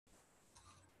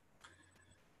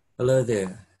Hello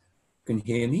there. Can you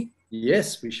hear me?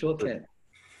 Yes, we sure Good. can.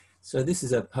 So this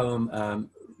is a poem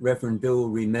Reverend Bill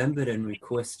remembered and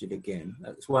requested again.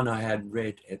 It's one I had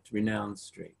read at Renown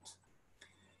Street.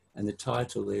 And the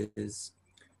title is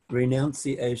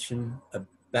Renunciation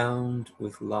Abound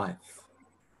with Life.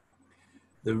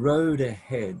 The road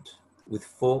ahead with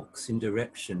forks in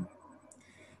direction,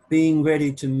 being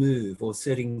ready to move or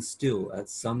sitting still at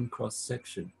some cross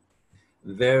section.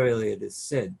 Verily it is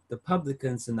said, the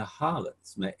publicans and the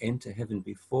harlots may enter heaven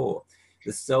before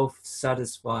the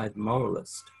self-satisfied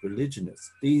moralist,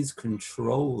 religionist, these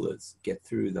controllers get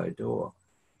through thy door.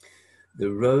 The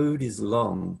road is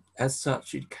long, as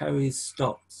such it carries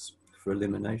stops for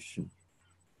elimination.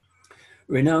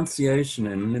 Renunciation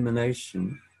and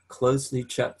elimination closely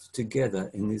chapped together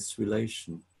in this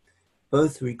relation.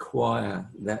 Both require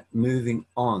that moving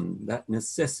on, that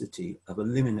necessity of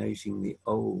eliminating the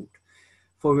old.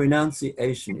 For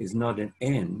renunciation is not an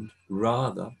end,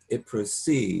 rather it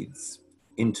proceeds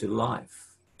into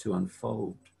life to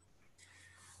unfold.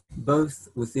 Both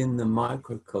within the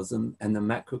microcosm and the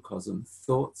macrocosm,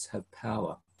 thoughts have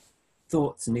power.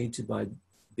 Thoughts need to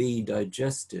be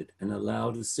digested and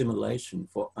allowed assimilation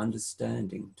for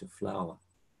understanding to flower.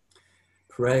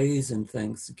 Praise and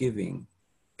thanksgiving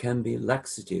can be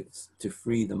laxatives to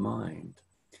free the mind.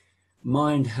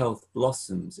 Mind health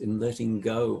blossoms in letting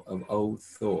go of old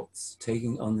thoughts,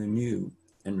 taking on the new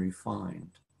and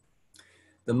refined.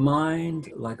 The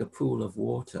mind, like a pool of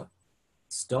water,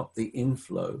 stop the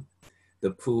inflow,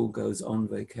 the pool goes on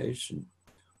vacation,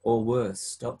 or worse,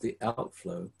 stop the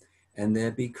outflow, and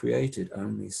there be created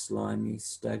only slimy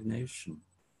stagnation.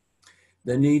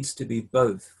 There needs to be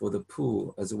both for the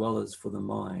pool as well as for the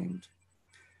mind.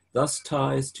 Thus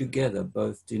ties together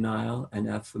both denial and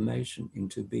affirmation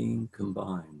into being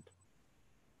combined.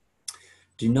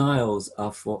 Denials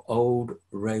are for old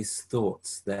race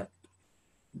thoughts that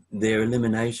their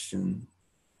elimination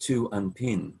to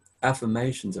unpin.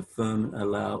 Affirmations affirm and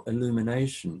allow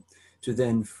illumination to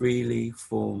then freely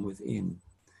form within.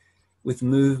 With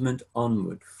movement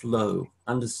onward, flow,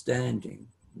 understanding,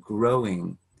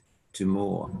 growing to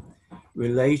more,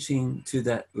 relating to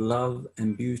that love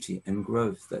and beauty and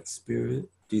growth that spirit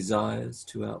desires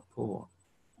to outpour.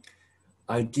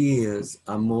 Ideas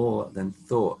are more than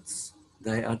thoughts.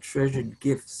 They are treasured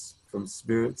gifts from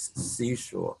spirit's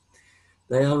seashore.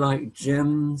 They are like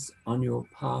gems on your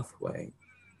pathway,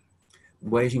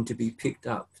 waiting to be picked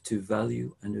up to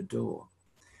value and adore.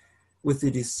 With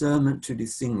the discernment to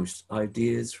distinguish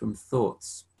ideas from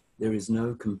thoughts, there is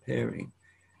no comparing.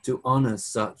 To honor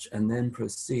such and then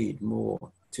proceed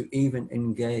more, to even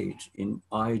engage in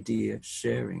idea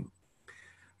sharing.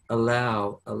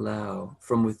 Allow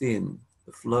from within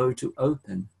the flow to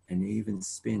open and even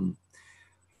spin.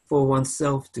 For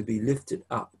oneself to be lifted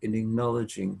up in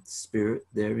acknowledging spirit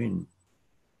therein.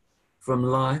 From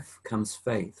life comes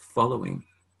faith, following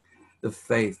the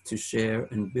faith to share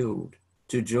and build,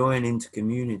 to join into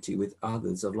community with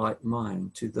others of like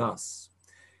mind, to thus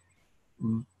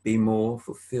be more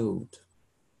fulfilled.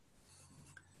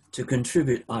 To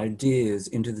contribute ideas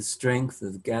into the strength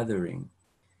of gathering,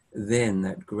 then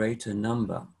that greater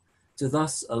number, to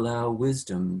thus allow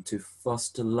wisdom to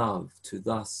foster love, to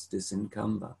thus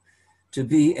disencumber, to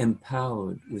be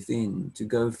empowered within, to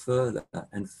go further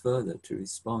and further to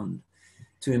respond,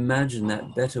 to imagine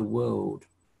that better world,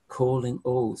 calling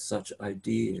all such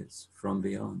ideas from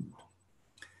beyond.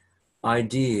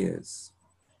 Ideas,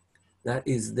 that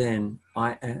is then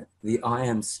the I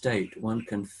am state one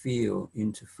can feel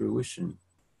into fruition.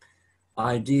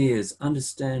 Ideas,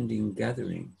 understanding,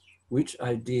 gathering, which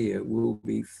idea will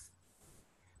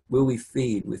we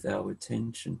feed with our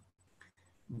attention?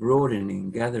 Broadening,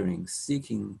 gathering,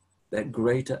 seeking that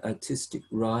greater artistic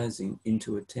rising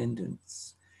into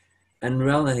attendance, and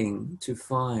rallying to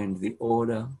find the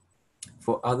order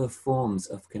for other forms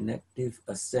of connective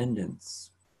ascendance,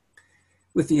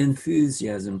 with the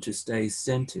enthusiasm to stay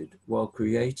centered while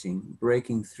creating,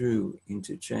 breaking through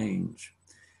into change,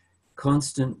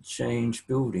 constant change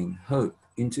building, hope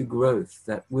into growth,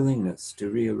 that willingness to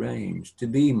rearrange, to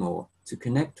be more, to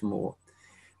connect more,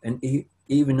 and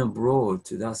even abroad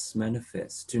to thus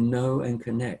manifest, to know and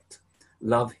connect,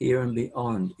 love here and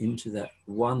beyond into that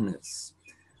oneness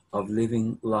of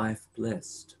living life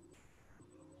blessed.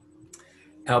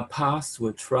 Our paths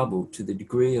were troubled to the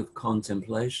degree of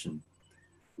contemplation.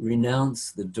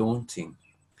 Renounce the daunting.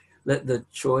 Let the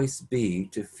choice be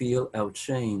to feel our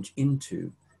change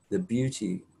into the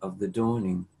beauty of the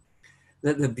dawning.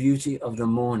 Let the beauty of the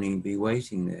morning be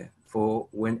waiting there for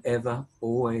whenever,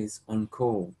 always on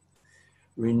call.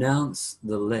 Renounce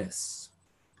the less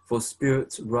for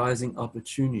spirit's rising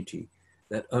opportunity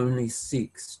that only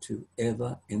seeks to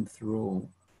ever enthrall.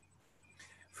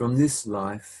 From this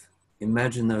life,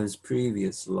 imagine those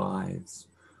previous lives,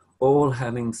 all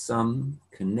having some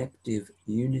connective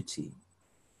unity.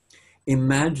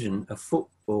 Imagine a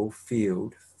football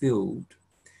field filled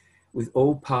with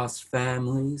all past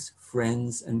families,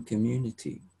 friends, and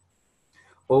community.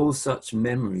 All such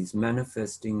memories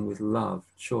manifesting with love,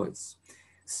 choice,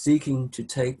 seeking to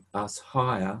take us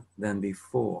higher than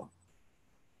before.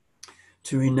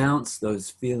 To renounce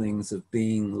those feelings of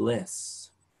being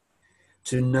less.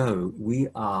 To know we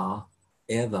are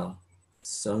ever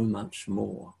so much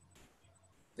more.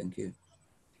 Thank you.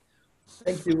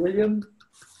 Thank you, William.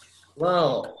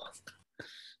 Wow.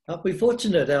 Aren't we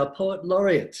fortunate, our poet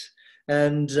laureate?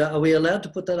 And are we allowed to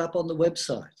put that up on the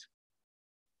website?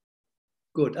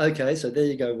 Good. Okay, so there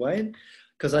you go, Wayne.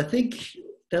 Because I think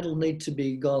that'll need to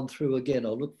be gone through again.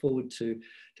 I'll look forward to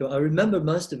I remember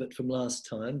most of it from last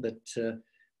time, but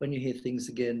when you hear things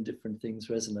again, different things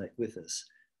resonate with us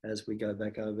as we go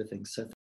back over things. So